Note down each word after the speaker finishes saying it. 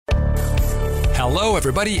Hello,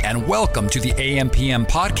 everybody, and welcome to the AMPM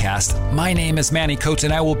podcast. My name is Manny Coates,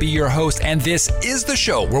 and I will be your host, and this is the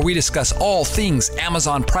show where we discuss all things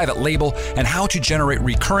Amazon private label and how to generate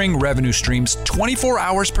recurring revenue streams 24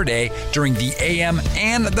 hours per day during the AM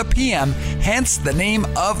and the PM, hence the name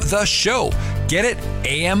of the show. Get it?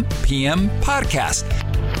 AMPM podcast.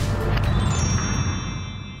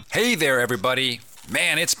 Hey there, everybody.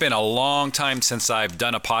 Man, it's been a long time since I've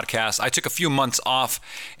done a podcast. I took a few months off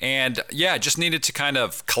and just needed to kind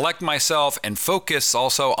of collect myself and focus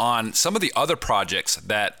also on some of the other projects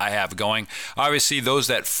that I have going. Obviously, those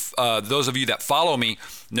of you that follow me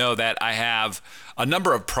know that I have a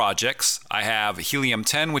number of projects. I have Helium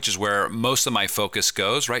 10, which is where most of my focus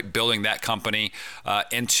goes, right? Building that company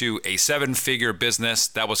into a 7-figure business.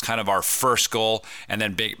 That was kind of our first goal. And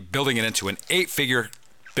then building it into an 8-figure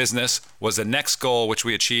business was the next goal, which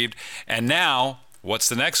we achieved. And now, what's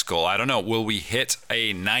the next goal? I don't know. Will we hit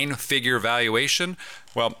a 9-figure valuation?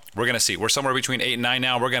 Well, we're going to see. We're somewhere between 8 and 9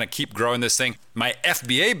 now. We're going to keep growing this thing. My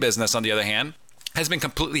FBA business, on the other hand, has been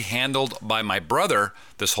completely handled by my brother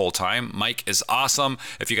this whole time. Mike is awesome.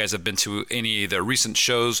 If you guys have been to any of the recent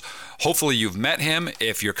shows, hopefully you've met him.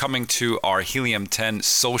 If you're coming to our Helium 10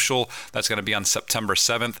 social, that's going to be on September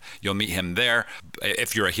 7th. You'll meet him there.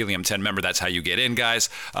 If you're a Helium 10 member, that's how you get in, guys.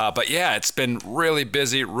 But yeah, it's been really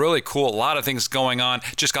busy, really cool. A lot of things going on.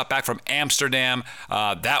 Just got back from Amsterdam.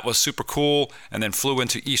 That was super cool. And then flew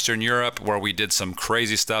into Eastern Europe where we did some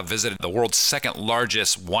crazy stuff. Visited the world's second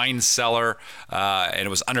largest wine cellar. And it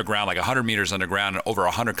was underground, like 100 meters underground, and over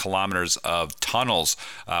 100 kilometers of tunnels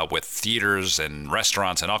with theaters and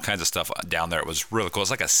restaurants and all kinds of stuff down there. It was really cool.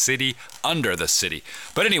 It's like a city under the city.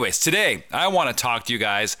 But anyways, today I want to talk to you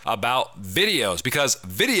guys about videos, because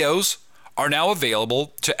videos are now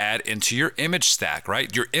available to add into your image stack,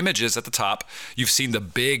 right? Your images at the top. You've seen the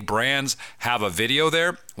big brands have a video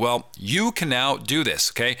there. Well, you can now do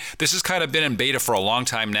this, okay? This has kind of been in beta for a long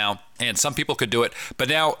time now, and some people could do it, but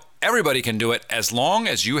now everybody can do it as long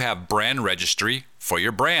as you have brand registry for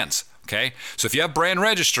your brands. Okay, so if you have brand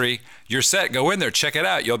registry, you're set. Go in there, check it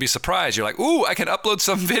out. You'll be surprised. You're like, ooh, I can upload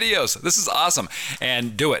some videos. This is awesome.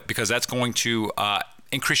 And do it, because that's going to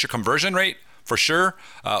increase your conversion rate for sure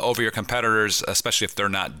over your competitors, especially if they're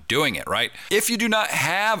not doing it, right? If you do not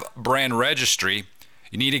have brand registry,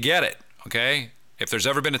 you need to get it, okay? If there's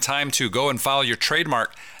ever been a time to go and file your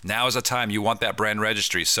trademark, now is the time. You want that brand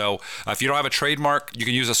registry. So if you don't have a trademark, you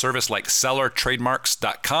can use a service like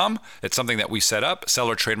sellertrademarks.com. It's something that we set up,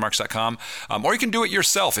 sellertrademarks.com. Or you can do it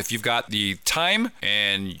yourself if you've got the time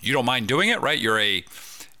and you don't mind doing it, right? You're a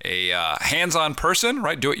hands-on person,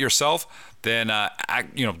 right? Do it yourself. Then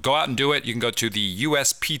go out and do it. You can go to the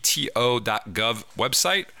uspto.gov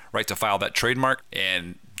website, right, to file that trademark,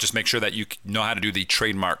 and just make sure that you know how to do the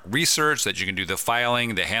trademark research, that you can do the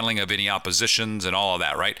filing, the handling of any oppositions and all of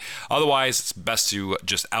that, right? Otherwise, it's best to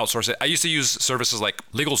just outsource it. I used to use services like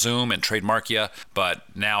LegalZoom and Trademarkia, but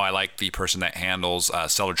now I like the person that handles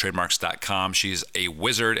sellertrademarks.com. She's a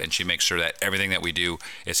wizard, and she makes sure that everything that we do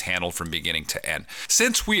is handled from beginning to end.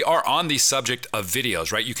 Since we are on the subject of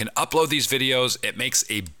videos, right, you can upload these videos. It makes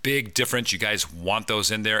a big difference. You guys want those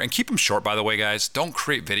in there. And keep them short, by the way, guys. Don't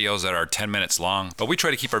create videos that are 10 minutes long, but we try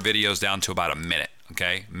to keep our videos down to about a minute,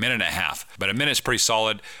 okay? Minute and a half. But a minute is pretty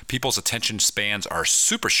solid. People's attention spans are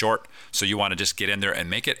super short, so you want to just get in there and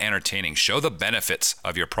make it entertaining. Show the benefits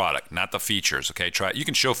of your product, not the features, okay? You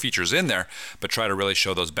can show features in there, but try to really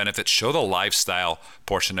show those benefits. Show the lifestyle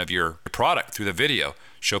portion of your product through the video.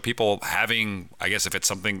 Show people having, I guess if it's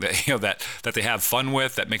something that that they have fun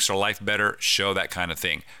with, that makes their life better, show that kind of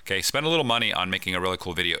thing. Okay, spend a little money on making a really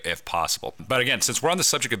cool video if possible. But again, since we're on the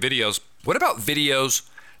subject of videos, what about videos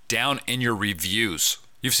down in your reviews?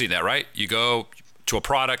 You've seen that, right? You go to a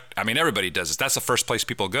product. I mean, everybody does this. That's the first place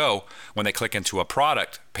people go when they click into a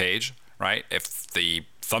product page, right? If the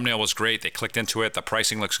thumbnail was great, they clicked into it, the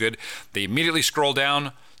pricing looks good, they immediately scroll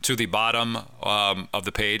down to the bottom of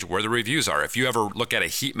the page where the reviews are. If you ever look at a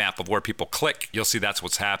heat map of where people click, you'll see that's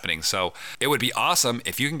what's happening. So it would be awesome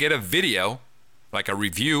if you can get a video, like a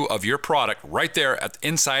review of your product right there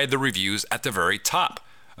inside the reviews at the very top.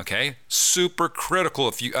 Okay, super critical.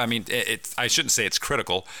 I shouldn't say it's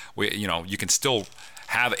critical. You can still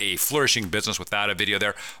have a flourishing business without a video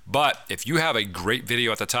there. But if you have a great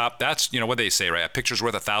video at the top, that's, what they say, right? A picture's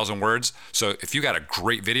worth 1,000 words. So if you got a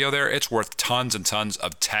great video there, it's worth tons and tons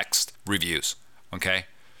of text reviews, okay?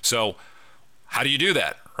 So how do you do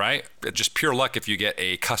that, right? Just pure luck if you get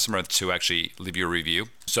a customer to actually leave you a review.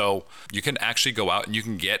 So you can actually go out and you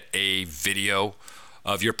can get a video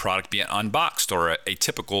of your product being unboxed, or a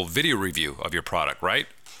typical video review of your product, right?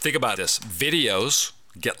 Think about this. Videos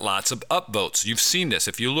get lots of upvotes. You've seen this.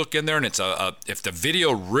 If you look in there and it's if the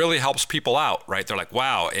video really helps people out, right? They're like,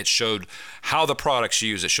 wow, it showed how the product's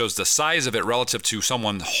used. It shows the size of it relative to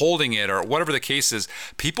someone holding it or whatever the case is.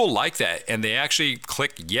 People like that, and they actually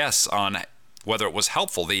click yes on whether it was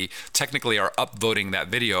helpful. They technically are upvoting that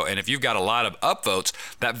video. And if you've got a lot of upvotes,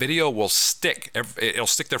 that video will stick. It'll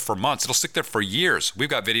stick there for months. It'll stick there for years. We've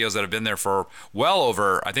got videos that have been there for well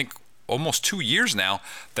over, I think, almost 2 years now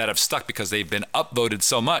that have stuck because they've been upvoted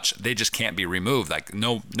so much they just can't be removed. Like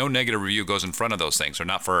no negative review goes in front of those things, or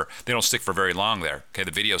they don't stick for very long there. Okay,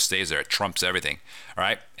 the video stays there. It trumps everything. All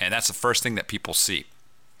right, and that's the first thing that people see.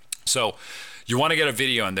 So you want to get a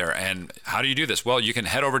video in there, and how do you do this? Well, you can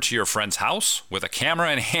head over to your friend's house with a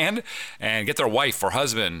camera in hand and get their wife or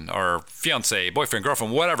husband or fiance, boyfriend,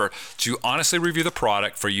 girlfriend, whatever, to honestly review the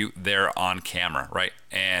product for you there on camera, right?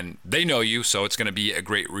 And they know you, so it's going to be a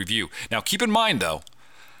great review. Now, keep in mind, though,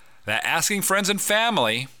 that asking friends and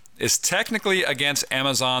family is technically against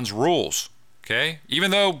Amazon's rules, okay?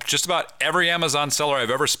 Even though just about every Amazon seller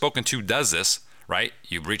I've ever spoken to does this, right?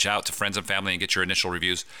 You reach out to friends and family and get your initial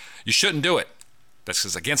reviews. You shouldn't do it.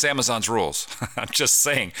 That's against Amazon's rules. I'm just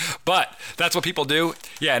saying. But that's what people do.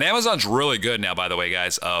 Yeah, and Amazon's really good now, by the way,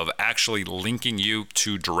 guys, of actually linking you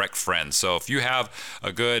to direct friends. So if you have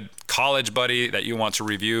a good college buddy that you want to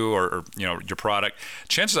review or your product,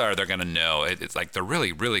 chances are they're going to know. It's like they're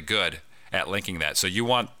really, really good at linking that. So you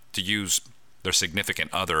want to use their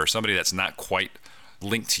significant other or somebody that's not quite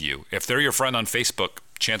linked to you. If they're your friend on Facebook,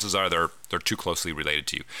 chances are they're too closely related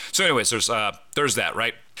to you. So anyways, there's that,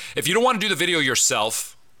 right? If you don't want to do the video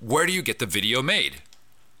yourself, where do you get the video made?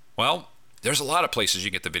 Well, there's a lot of places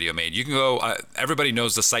you get the video made. You can go, everybody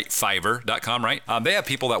knows the site Fiverr.com, right? They have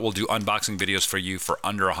people that will do unboxing videos for you for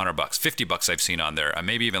under $100, $50 I've seen on there,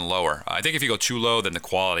 maybe even lower. I think if you go too low, then the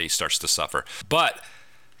quality starts to suffer. But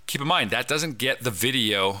keep in mind, that doesn't get the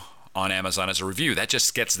video on Amazon as a review. That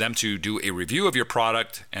just gets them to do a review of your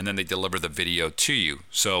product, and then they deliver the video to you.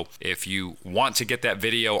 So if you want to get that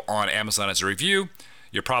video on Amazon as a review,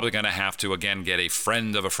 you're probably going to have to, again, get a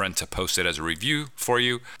friend of a friend to post it as a review for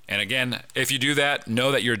you. And again, if you do that,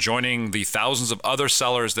 know that you're joining the thousands of other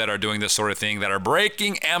sellers that are doing this sort of thing that are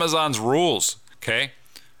breaking Amazon's rules, okay?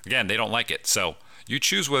 Again, they don't like it. So you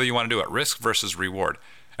choose whether you want to do it, risk versus reward.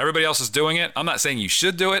 Everybody else is doing it. I'm not saying you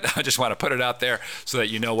should do it. I just want to put it out there so that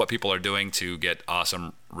you know what people are doing to get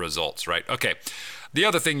awesome results, right? Okay. The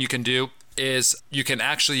other thing you can do is you can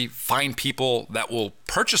actually find people that will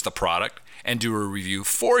purchase the product and do a review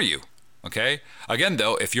for you, okay? Again,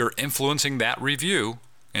 though, if you're influencing that review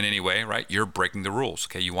in any way, right, you're breaking the rules,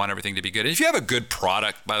 okay? You want everything to be good. And if you have a good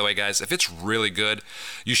product, by the way, guys, if it's really good,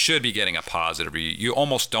 you should be getting a positive review. You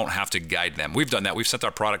almost don't have to guide them. We've done that. We've sent our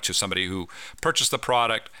product to somebody who purchased the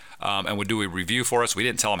product and would do a review for us. We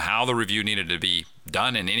didn't tell them how the review needed to be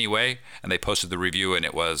done in any way, and they posted the review, and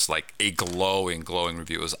it was like a glowing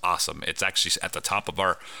review. It was awesome. It's actually at the top of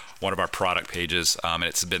one of our product pages, and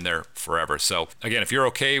it's been there forever. So again, if you're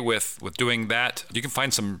okay with doing that, you can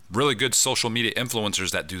find some really good social media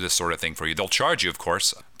influencers that do this sort of thing for you. They'll charge you, of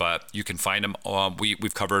course, but you can find them.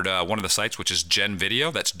 We've covered one of the sites, which is Gen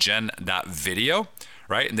Video. That's gen.video.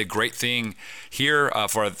 Right? And the great thing here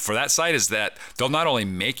for that site is that they'll not only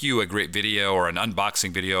make you a great video or an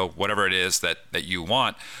unboxing video, whatever it is that you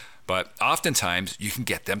want, but oftentimes you can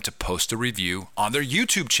get them to post a review on their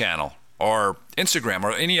YouTube channel or Instagram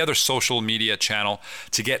or any other social media channel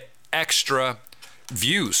to get extra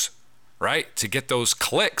views, right? To get those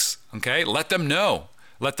clicks, okay? Let them know.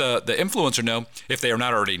 Let the influencer know if they are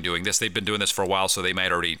not already doing this. They've been doing this for a while, so they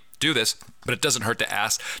might already do this, but it doesn't hurt to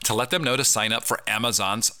ask to let them know to sign up for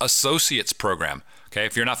Amazon's Associates program. Okay,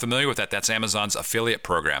 if you're not familiar with that, that's Amazon's affiliate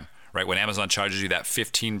program, right? When Amazon charges you that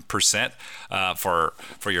 15%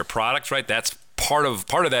 for your products, right? That's part of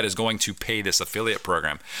that is going to pay this affiliate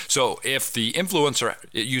program. So if the influencer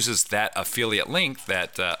uses that affiliate link,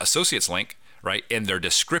 that Associates link, right, in their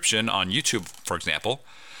description on YouTube, for example,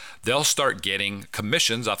 they'll start getting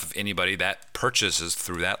commissions off of anybody that purchases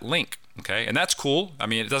through that link. Okay, and that's cool. I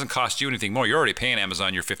mean, it doesn't cost you anything more. You're already paying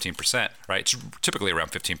Amazon your 15%, right? It's typically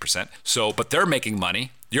around 15%. So, but they're making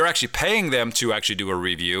money. You're actually paying them to actually do a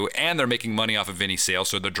review, and they're making money off of any sales.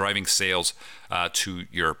 So they're driving sales to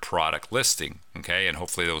your product listing, okay? And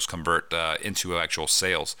hopefully those convert into actual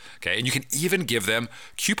sales, okay? And you can even give them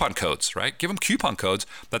coupon codes, right? Give them coupon codes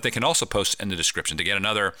that they can also post in the description to get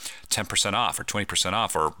another 10% off or 20%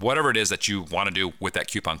 off or whatever it is that you want to do with that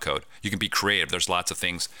coupon code. You can be creative. There's lots of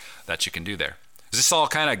things that you can do there. Is this all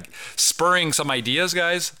kind of spurring some ideas,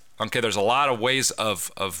 guys? Okay, there's a lot of ways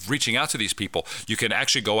of reaching out to these people. You can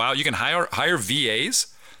actually go out, you can hire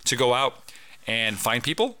VAs to go out and find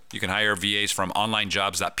people. You can hire VAs from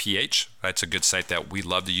onlinejobs.ph. That's a good site that we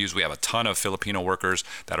love to use. We have a ton of Filipino workers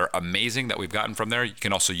that are amazing that we've gotten from there. You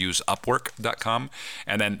can also use upwork.com,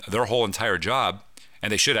 and then their whole entire job,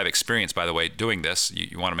 and they should have experience, by the way, doing this.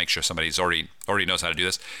 You want to make sure somebody's already knows how to do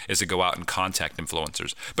this, is to go out and contact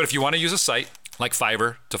influencers. But if you want to use a site like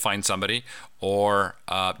Fiverr to find somebody, or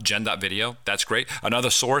Gen.video, that's great. Another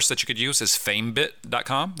source that you could use is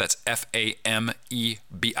famebit.com. That's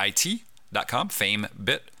FAMEBIT.com,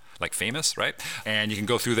 Famebit, like famous, right? And you can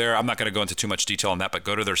go through there. I'm not going to go into too much detail on that, but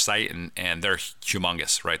go to their site, and they're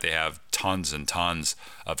humongous, right? They have tons and tons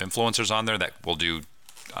of influencers on there that will do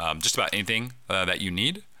just about anything that you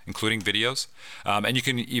need, including videos. And you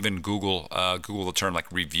can even Google the term like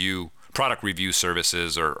product review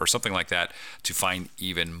services or something like that to find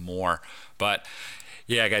even more. But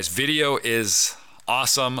yeah, guys, video is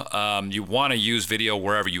awesome. You want to use video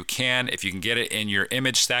wherever you can. If you can get it in your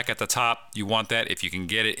image stack at the top, you want that. If you can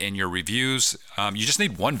get it in your reviews, you just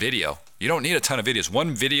need one video. You don't need a ton of videos.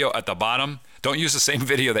 One video at the bottom. Don't use the same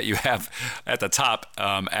video that you have at the top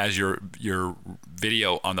as your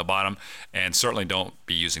video on the bottom, and certainly don't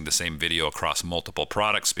be using the same video across multiple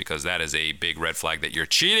products, because that is a big red flag that you're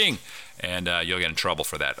cheating, and you'll get in trouble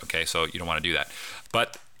for that. Okay, so you don't want to do that.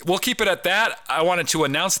 But we'll keep it at that. I wanted to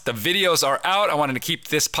announce that the videos are out. I wanted to keep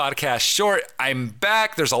this podcast short. I'm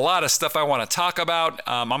back. There's a lot of stuff I want to talk about.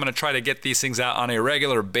 I'm going to try to get these things out on a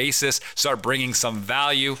regular basis, start bringing some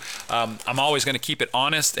value. I'm always going to keep it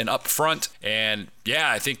honest and upfront. And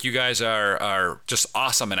yeah, I think you guys are just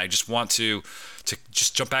awesome. And I just want to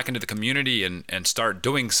just jump back into the community and start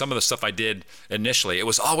doing some of the stuff I did initially. It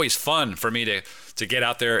was always fun for me to get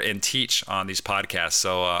out there and teach on these podcasts.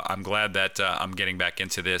 So I'm glad that I'm getting back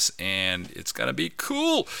into this, and it's going to be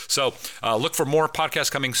cool. So look for more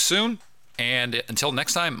podcasts coming soon. And until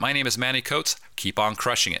next time, my name is Manny Coates. Keep on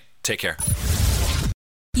crushing it. Take care.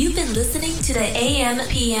 You've been listening to the AM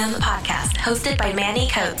PM podcast hosted by Manny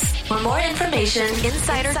Coates. For more information,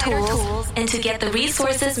 insider tools, and to get the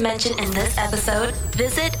resources mentioned in this episode,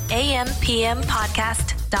 visit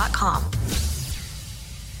ampmpodcast.com.